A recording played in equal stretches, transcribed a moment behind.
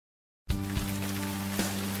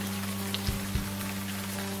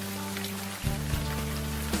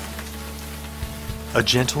A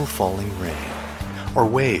gentle falling rain, or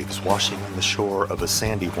waves washing on the shore of a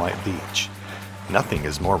sandy white beach. Nothing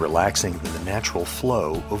is more relaxing than the natural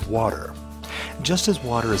flow of water. Just as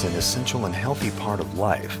water is an essential and healthy part of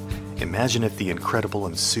life, imagine if the incredible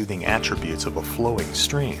and soothing attributes of a flowing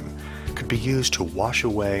stream could be used to wash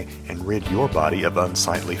away and rid your body of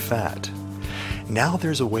unsightly fat. Now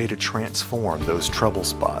there's a way to transform those trouble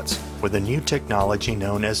spots with a new technology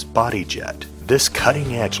known as Bodyjet. This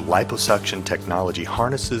cutting-edge liposuction technology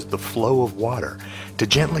harnesses the flow of water to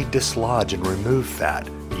gently dislodge and remove fat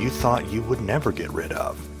you thought you would never get rid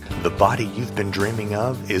of. The body you've been dreaming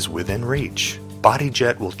of is within reach.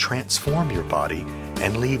 Bodyjet will transform your body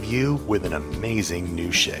and leave you with an amazing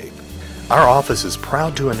new shape. Our office is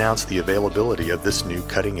proud to announce the availability of this new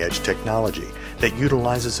cutting-edge technology that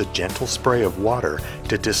utilizes a gentle spray of water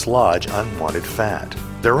to dislodge unwanted fat.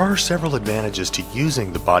 There are several advantages to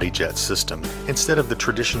using the Bodyjet system instead of the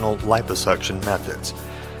traditional liposuction methods.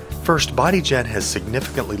 First, Bodyjet has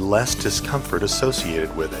significantly less discomfort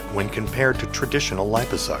associated with it when compared to traditional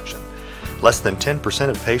liposuction. Less than 10%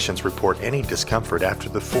 of patients report any discomfort after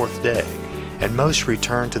the 4th day, and most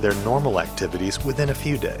return to their normal activities within a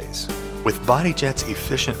few days. With Bodyjet's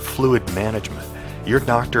efficient fluid management, your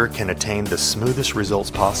doctor can attain the smoothest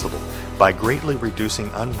results possible by greatly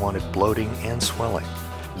reducing unwanted bloating and swelling.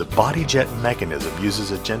 The Bodyjet mechanism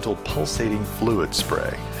uses a gentle pulsating fluid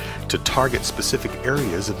spray to target specific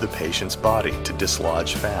areas of the patient's body to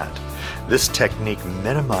dislodge fat. This technique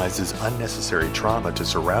minimizes unnecessary trauma to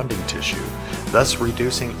surrounding tissue, thus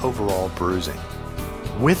reducing overall bruising.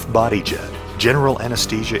 With Bodyjet, general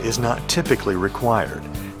anesthesia is not typically required.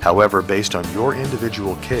 However, based on your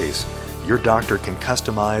individual case, your doctor can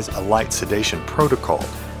customize a light sedation protocol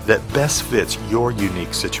that best fits your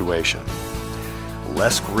unique situation.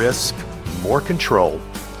 Less risk, more control,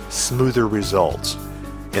 smoother results.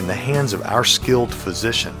 In the hands of our skilled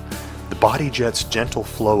physician, the Bodyjet's gentle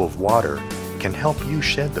flow of water can help you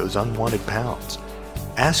shed those unwanted pounds.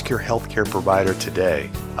 Ask your healthcare provider today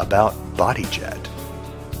about Bodyjet.